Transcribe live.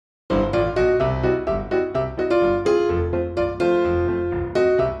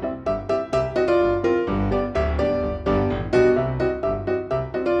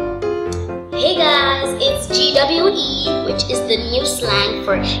WE, which is the new slang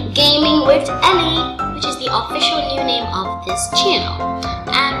for Gaming with Ellie, which is the official new name of this channel.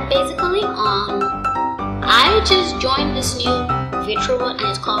 And basically, I just joined this new virtual world and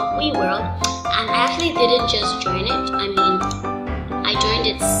it's called WeeWorld. And I actually didn't just join it. I mean, I joined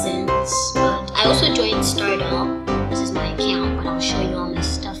it since, but I also joined Stardoll. This is my account, but I'll show you all my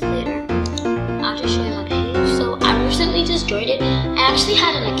stuff later. I'll just show you my page. So I recently just joined it. I actually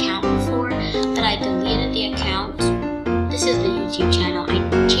had an account before that I deleted the account. This is the YouTube channel. I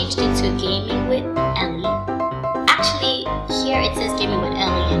changed it to Gaming with Ellie. Actually, here it says Gaming with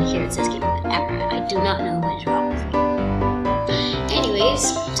Ellie and here it says Gaming with Emma. I do not know what is wrong with me. Anyways,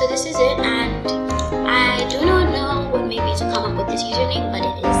 so this is it, and I do not know what made me to come up with this username, but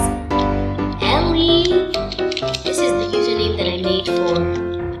it is Ellie. This is the username that I made for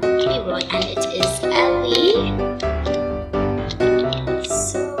WeeWorld, and it is Ellie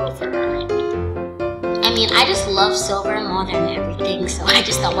Silver. I mean, I just love silver more than everything, so I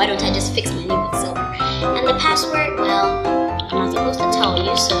just thought, why don't I just fix my name with silver? And the password, well, I'm not supposed to tell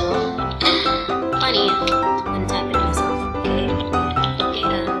you, so funny. I'm gonna type it myself. Okay. Oh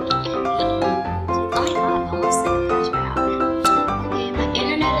my god, I almost said the password out. Okay, my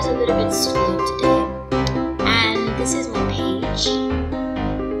internet is a little bit slow today, and this is my page.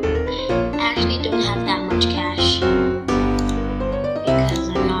 I actually don't have that much cash because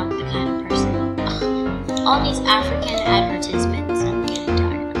I'm not the kind of person. Ugh, all these African advertisements, I'm getting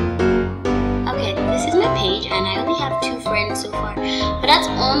tired of. Okay, this is my page, and I only have 2 friends so far, but that's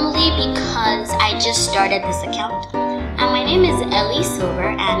only because I just started this account. And my name is Ellie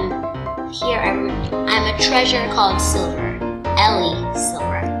Silver, and here I'm a treasure called Silver. Ellie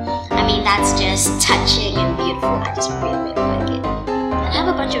Silver. I mean, that's just touching and beautiful. I just really like it. And I have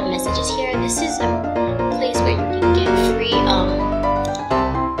a bunch of messages here. This is a place where you can get free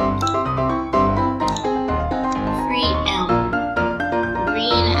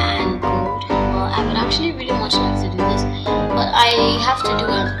green and gold. Well, I would actually really much like to do this, but I have to do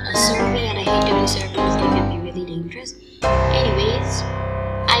a survey, and I hate doing surveys. They can be really dangerous. Anyways,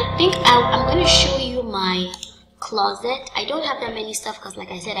 I think I'm going to show you my closet. I don't have that many stuff because,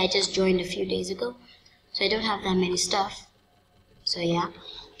 like I said, I just joined a few days ago, so I don't have that many stuff. So yeah,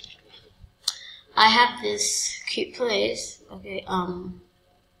 I have this cute place. Okay,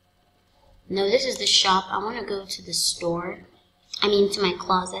 no, this is the shop. I want to go to the store. I mean, to my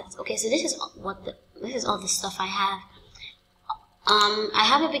closets. Okay, so this is all the stuff I have. I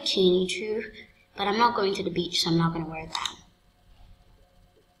have a bikini too, but I'm not going to the beach, so I'm not going to wear that.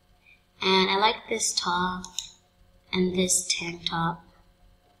 And I like this top and this tank top,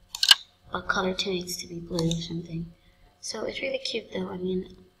 but color 2 needs to be blue or something. So it's really cute though. I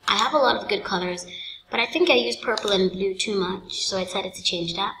mean, I have a lot of good colors, but I think I used purple and blue too much, so I decided to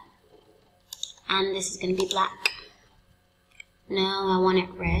change that. And this is going to be black. No, I want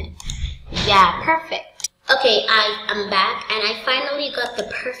it red. Yeah, perfect. Okay, I'm back, and I finally got the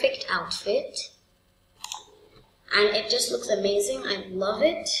perfect outfit. And it just looks amazing. I love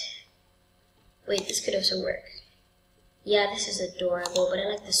it. Wait, this could also work. Yeah, this is adorable, but I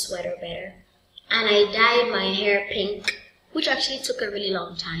like the sweater better. And I dyed my hair pink, which actually took a really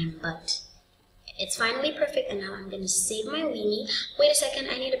long time, but it's finally perfect. And now I'm going to save my weenie. Wait a second,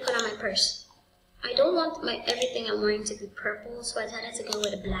 I need to put on my purse. I don't want everything I'm wearing to be purple, so I decided to go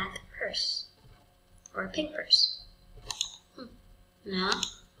with a black purse. Or a pink purse. No,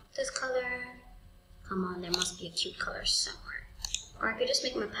 this color. Come on, there must be a cute color somewhere. Or I could just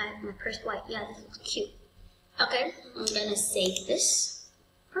make my purse white. Yeah, this looks cute. Okay, I'm gonna save this.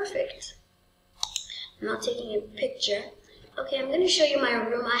 Perfect. I'm not taking a picture. Okay, I'm gonna show you my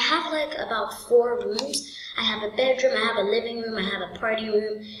room. I have like about 4 rooms. I have a bedroom, I have a living room, I have a party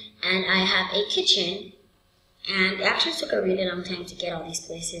room, and I have a kitchen. And it actually took a really long time to get all these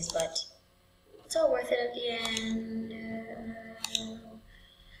places, but it's all worth it at the end.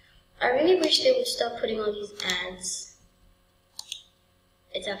 I really wish they would stop putting all these ads.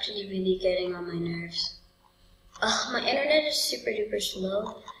 It's actually really getting on my nerves. Ugh, my internet is super duper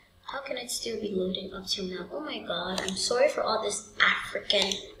slow. How can it still be loading up till now? Oh my god, I'm sorry for all this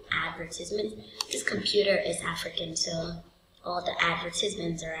African advertisement. This computer is African, so all the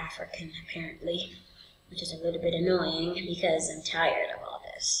advertisements are African apparently, which is a little bit annoying because I'm tired of all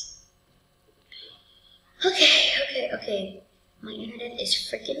this. Okay. My internet is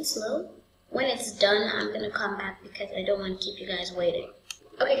freaking slow. When it's done, I'm gonna come back because I don't want to keep you guys waiting.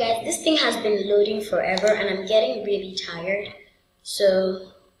 Okay guys, this thing has been loading forever and I'm getting really tired.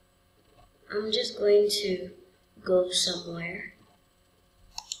 So I'm just going to go somewhere.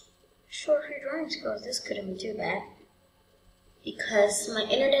 Short free drawing skills, this couldn't be too bad. Because my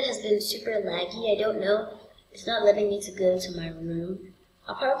internet has been super laggy. I don't know It's not letting me to go to my room.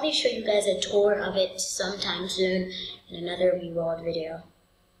 I'll probably show you guys a tour of it sometime soon in another WeeWorld video.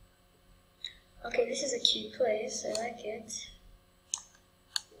 Okay, this is a cute place. I like it.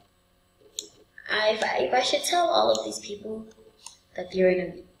 If I should tell all of these people that they're in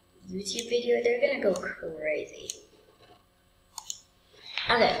a YouTube video, they're gonna go crazy.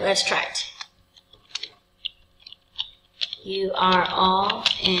 Okay, let's try it. You are all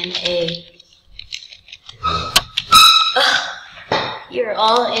in a... You're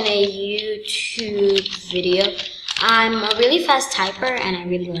all in a YouTube video. I'm a really fast typer and I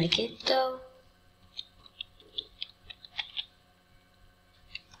really like it though.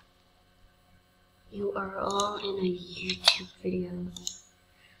 You are all in a YouTube video.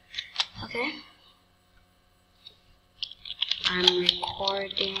 Okay. I'm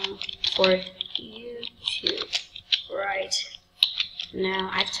recording for YouTube right now.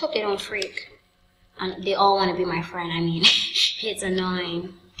 I just hope they don't freak. They all want to be my friend. I mean, it's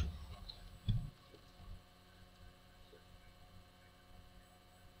annoying.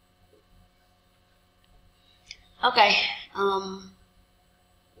 Okay.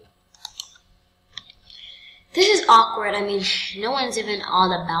 This is awkward. I mean, no one's even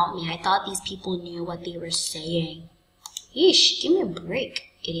all about me. I thought these people knew what they were saying. Yeesh, give me a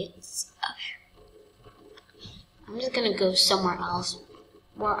break, idiots. Okay. I'm just gonna go somewhere else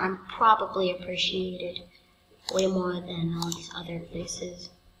where I'm probably appreciated way more than all these other places.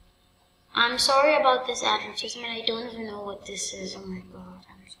 I'm sorry about this advertisement. I don't even know what this is. Oh my god,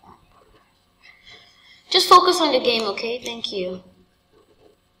 I'm sorry. Just focus on the game, okay? Thank you.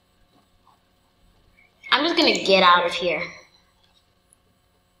 I'm just gonna get out of here.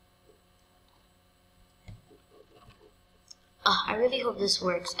 I really hope this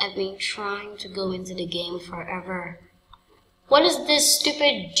works. I've been trying to go into the game forever. What is this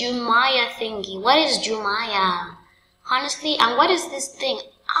stupid Jumaya thingy? What is Jumaya? Honestly, and what is this thing?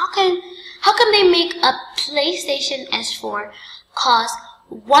 How can they make a PlayStation S4 cost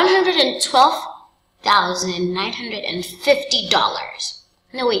 $112,950?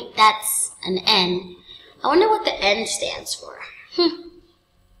 No wait, that's an N. I wonder what the N stands for.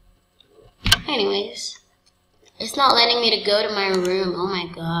 Anyways, it's not letting me to go to my room. Oh my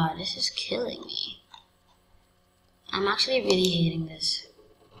god, this is killing me. I'm actually really hating this.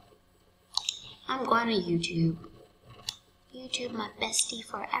 I'm going to YouTube. YouTube, my bestie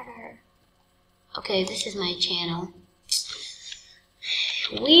forever. Okay, this is my channel.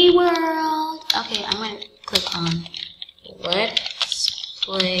 WeeWorld. Okay, I'm going to click on Let's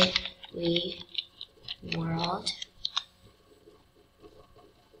Play WeeWorld.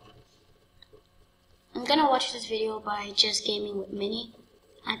 I'm gonna watch this video by Just Gaming with Minnie.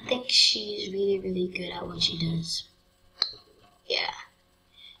 I think she's really, really good at what she does. Yeah.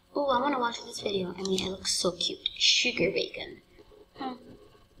 Oh, I wanna watch this video. I mean, it looks so cute. Sugar bacon.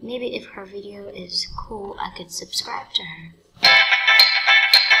 Maybe if her video is cool, I could subscribe to her.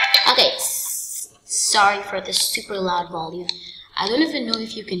 Okay, sorry for the super loud volume. I don't even know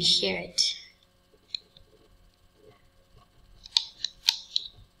if you can hear it.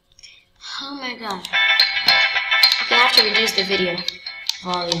 Oh my god. Okay, I have to reduce the video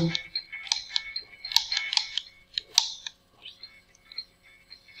volume.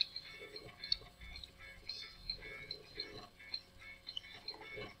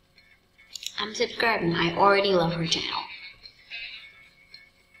 I'm subscribing. I already love her channel.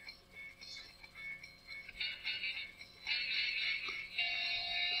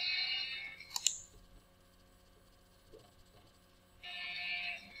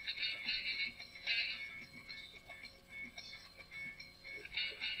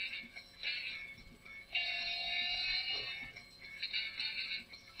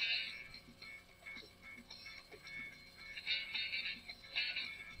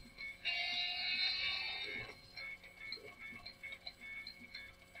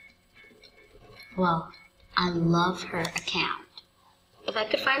 Well, I love her account. If I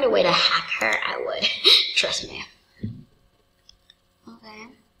could find a way to hack her, I would. Trust me. Okay.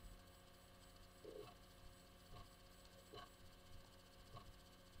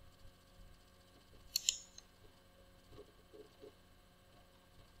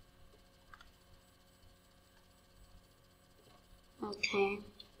 Okay.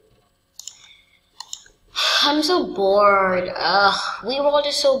 I'm so bored. WeeWorld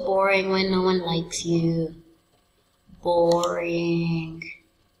is so boring when no one likes you. Boring.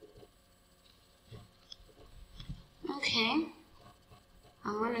 Okay.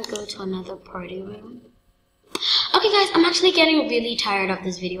 I'm gonna go to another party room. Okay guys, I'm actually getting really tired of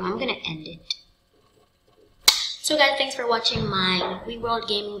this video. I'm gonna end it. So guys, thanks for watching my WeeWorld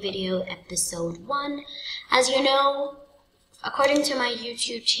gaming video episode 1. As you know, according to my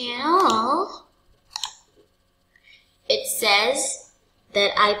YouTube channel, it says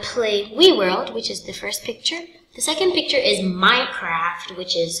that I played WeeWorld, which is the first picture. The second picture is Minecraft,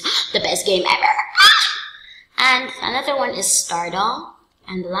 which is the best game ever. And another one is Stardoll.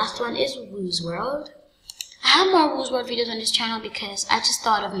 And the last one is WeeWorld. I have more WeeWorld videos on this channel because I just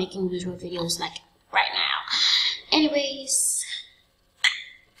thought of making WeeWorld videos like right now. Anyways,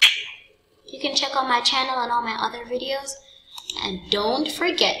 you can check out my channel and all my other videos. And don't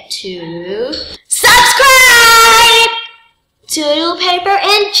forget to subscribe! Toodle paper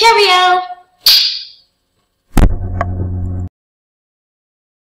and Cheerio!